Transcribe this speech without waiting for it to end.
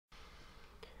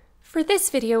For this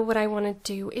video, what I want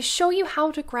to do is show you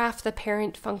how to graph the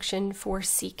parent function for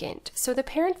secant. So the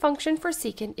parent function for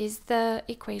secant is the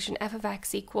equation f of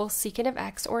x equals secant of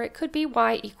x, or it could be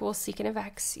y equals secant of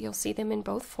x. You'll see them in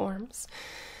both forms.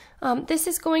 This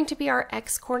is going to be our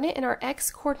x-coordinate, and our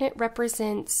x-coordinate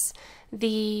represents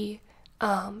the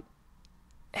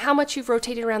how much you've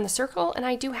rotated around the circle, and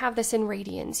I do have this in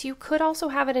radians. You could also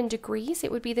have it in degrees.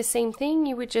 It would be the same thing.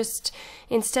 You would just,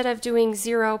 instead of doing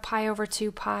 0, pi over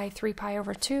 2, pi, 3 pi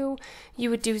over 2, you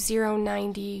would do 0,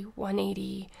 90,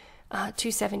 180,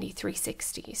 270,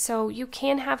 360. So you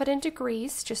can have it in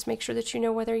degrees. Just make sure that you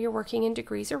know whether you're working in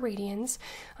degrees or radians.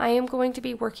 I am going to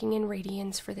be working in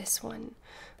radians for this one.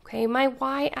 Okay, my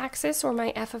y-axis or my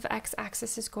f of x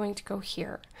axis is going to go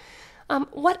here.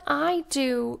 What I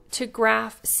do to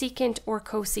graph secant or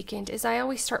cosecant is I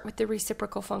always start with the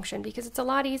reciprocal function because it's a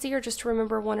lot easier just to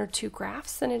remember one or two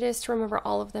graphs than it is to remember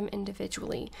all of them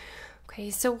individually. Okay,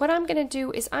 so what I'm going to do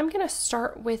is I'm going to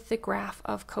start with the graph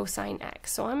of cosine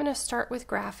x. So I'm going to start with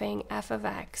graphing f of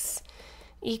x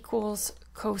equals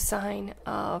cosine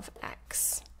of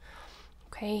x.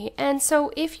 Okay, and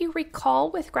so if you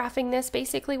recall with graphing this,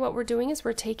 basically what we're doing is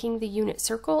we're taking the unit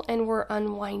circle and we're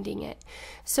unwinding it.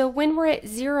 So when we're at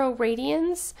 0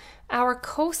 radians, our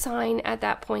cosine at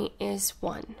that point is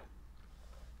 1.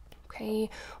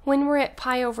 Okay, when we're at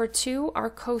pi over 2,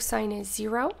 our cosine is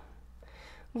 0.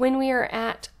 When we are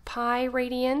at pi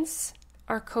radians,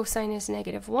 our cosine is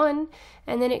 -1,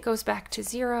 and then it goes back to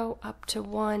 0, up to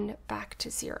 1, back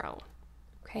to 0.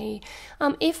 Okay.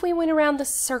 If we went around the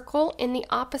circle in the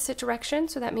opposite direction,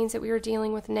 so that means that we were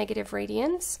dealing with negative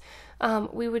radians,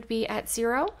 we would be at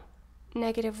 0,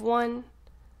 -1,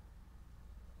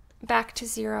 back to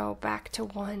 0, back to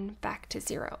 1, back to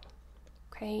 0.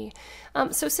 Okay.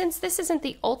 So since this isn't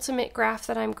the ultimate graph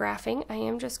that I'm graphing, I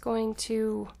am just going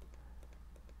to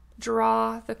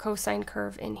draw the cosine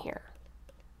curve in here.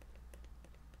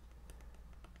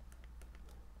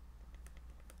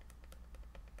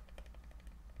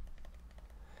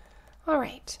 All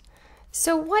right,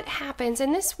 so what happens,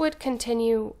 and this would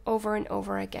continue over and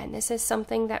over again. This is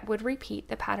something that would repeat,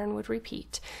 the pattern would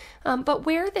repeat. But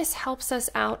where this helps us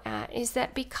out at is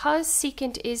that because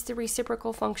secant is the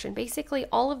reciprocal function, basically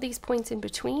all of these points in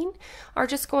between are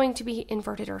just going to be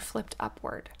inverted or flipped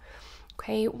upward.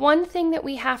 Okay, one thing that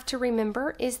we have to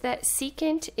remember is that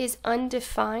secant is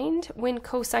undefined when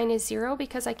cosine is 0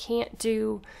 because I can't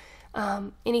do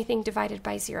anything divided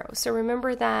by 0. So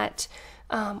remember that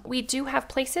we do have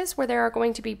places where there are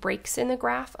going to be breaks in the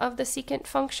graph of the secant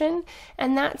function,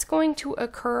 and that's going to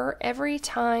occur every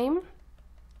time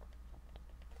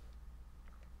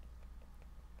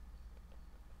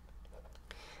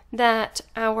that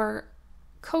our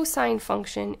cosine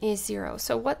function is 0.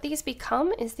 So what these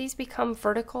become is these become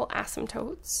vertical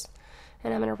asymptotes,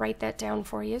 and I'm going to write that down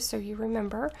for you so you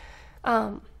remember.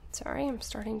 Sorry, I'm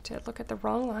starting to look at the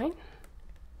wrong line.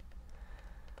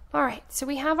 All right, so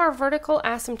we have our vertical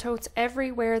asymptotes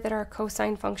everywhere that our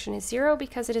cosine function is 0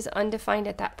 because it is undefined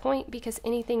at that point, because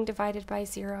anything divided by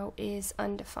 0 is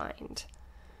undefined.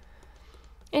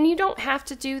 And you don't have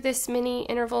to do this many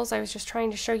intervals. I was just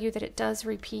trying to show you that it does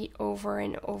repeat over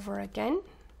and over again.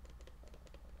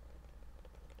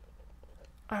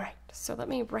 All right, so let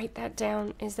me write that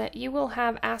down, is that you will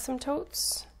have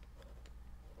asymptotes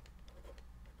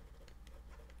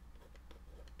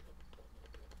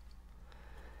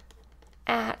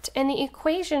at, and the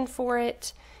equation for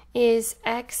it is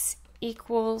x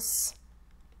equals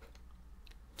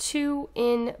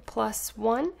 2n plus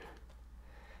 1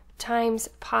 times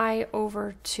pi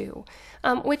over 2,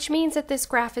 which means that this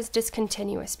graph is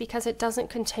discontinuous because it doesn't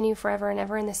continue forever and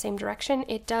ever in the same direction.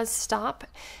 It does stop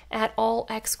at all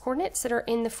x coordinates that are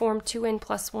in the form 2n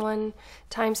plus 1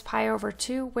 times pi over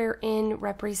 2, where n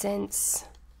represents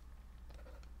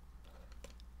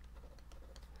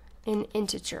an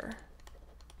integer.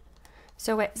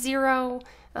 So at 0,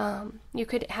 you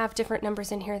could have different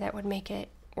numbers in here that would make it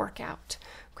work out.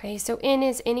 Okay, so n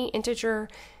is any integer.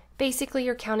 Basically,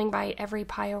 you're counting by every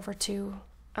pi over 2.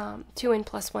 2n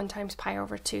plus 1 times pi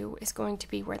over 2 is going to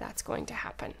be where that's going to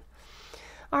happen.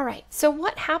 All right, so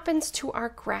what happens to our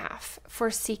graph for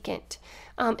secant?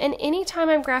 And anytime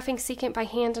I'm graphing secant by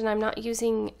hand and I'm not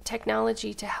using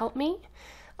technology to help me,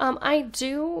 I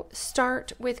do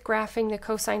start with graphing the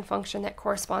cosine function that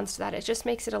corresponds to that. It just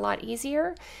makes it a lot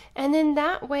easier, and then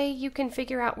that way you can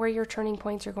figure out where your turning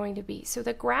points are going to be. So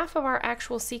the graph of our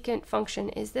actual secant function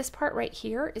is this part right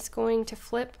here is going to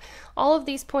flip. All of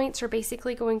these points are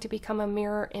basically going to become a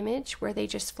mirror image where they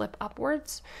just flip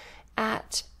upwards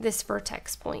at this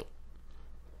vertex point.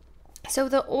 So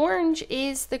the orange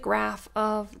is the graph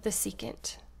of the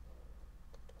secant.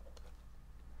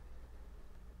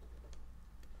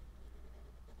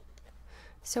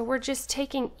 So we're just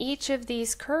taking each of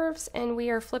these curves and we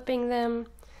are flipping them,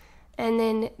 and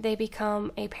then they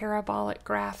become a parabolic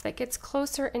graph that gets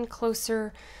closer and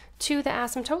closer to the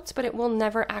asymptotes, but it will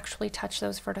never actually touch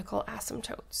those vertical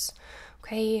asymptotes.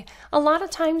 Okay, a lot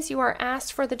of times you are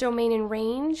asked for the domain and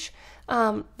range.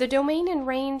 The domain and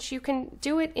range, you can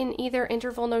do it in either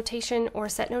interval notation or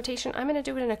set notation. I'm going to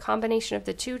do it in a combination of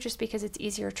the two just because it's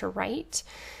easier to write.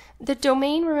 The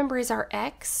domain, remember, is our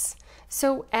x.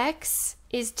 So x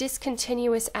is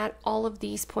discontinuous at all of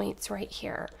these points right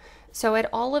here. So at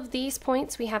all of these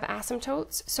points we have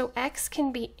asymptotes. So x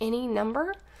can be any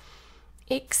number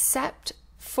except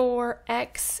for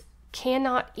x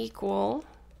cannot equal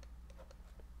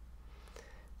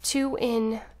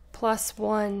 2n plus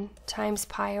 1 times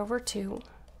pi over 2,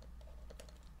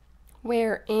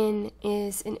 where n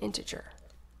is an integer.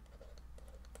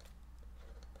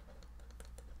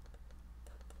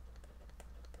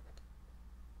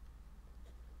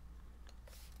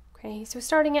 Okay, so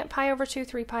starting at pi over 2,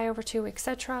 3 pi over 2,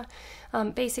 etc.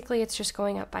 Basically, it's just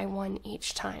going up by 1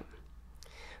 each time.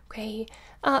 Okay,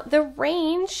 the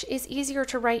range is easier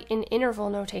to write in interval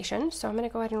notation, so I'm going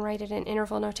to go ahead and write it in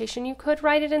interval notation. You could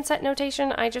write it in set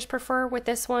notation. I just prefer with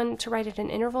this one to write it in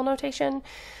interval notation,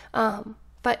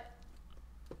 but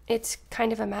it's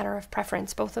kind of a matter of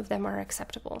preference. Both of them are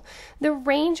acceptable. The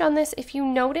range on this, if you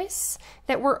notice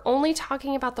that we're only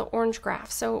talking about the orange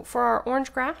graph. So for our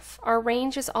orange graph, our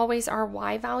range is always our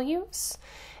y values.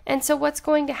 And so what's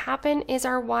going to happen is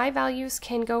our y values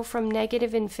can go from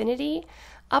negative infinity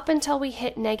up until we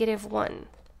hit -1.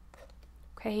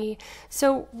 Okay,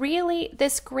 so really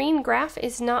this green graph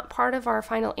is not part of our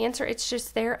final answer. It's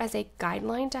just there as a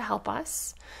guideline to help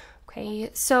us. Okay,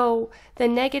 so the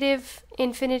negative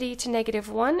infinity to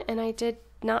 -1, and I did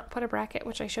not put a bracket,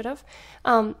 which I should have.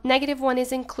 -1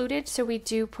 is included, so we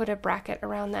do put a bracket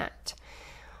around that.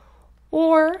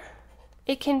 Or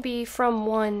it can be from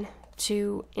 1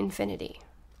 to infinity.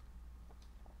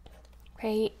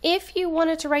 Okay, if you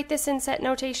wanted to write this in set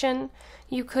notation,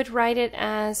 you could write it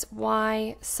as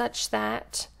y such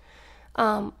that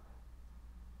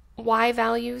y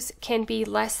values can be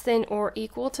less than or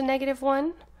equal to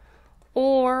 -1,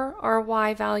 or our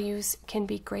y values can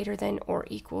be greater than or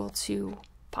equal to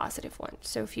 +1.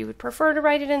 So if you would prefer to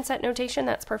write it in set notation,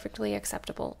 that's perfectly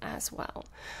acceptable as well.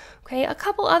 Okay, a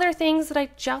couple other things that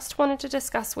I just wanted to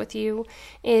discuss with you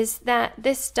is that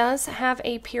this does have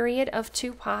a period of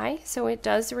 2 pi, so it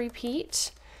does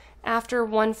repeat after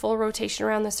one full rotation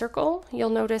around the circle. You'll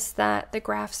notice that the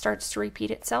graph starts to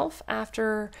repeat itself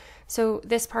after, so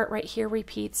this part right here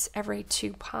repeats every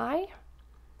 2 pi.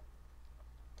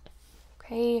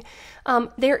 Okay,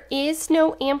 there is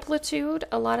no amplitude.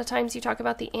 A lot of times you talk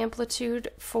about the amplitude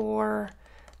for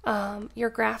your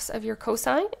graphs of your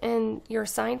cosine and your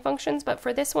sine functions, but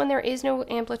for this one there is no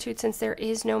amplitude since there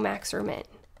is no max or min.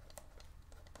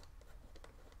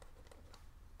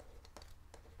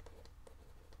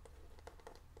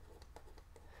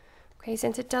 Okay,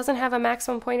 since it doesn't have a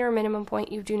maximum point or a minimum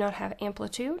point, you do not have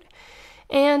amplitude.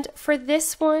 And for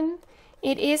this one,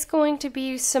 it is going to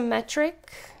be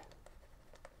symmetric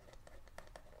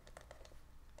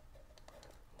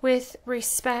with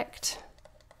respect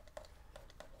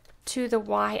to the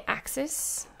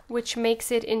y-axis, which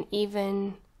makes it an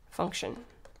even function.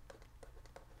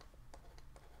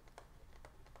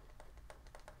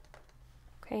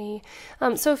 Okay,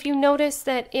 so if you notice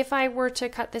that if I were to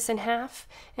cut this in half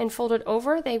and fold it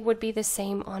over, they would be the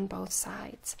same on both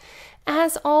sides.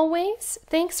 As always,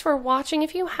 thanks for watching.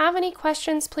 If you have any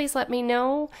questions, please let me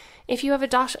know. If you have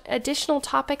additional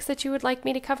topics that you would like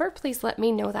me to cover, please let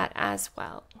me know that as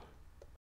well.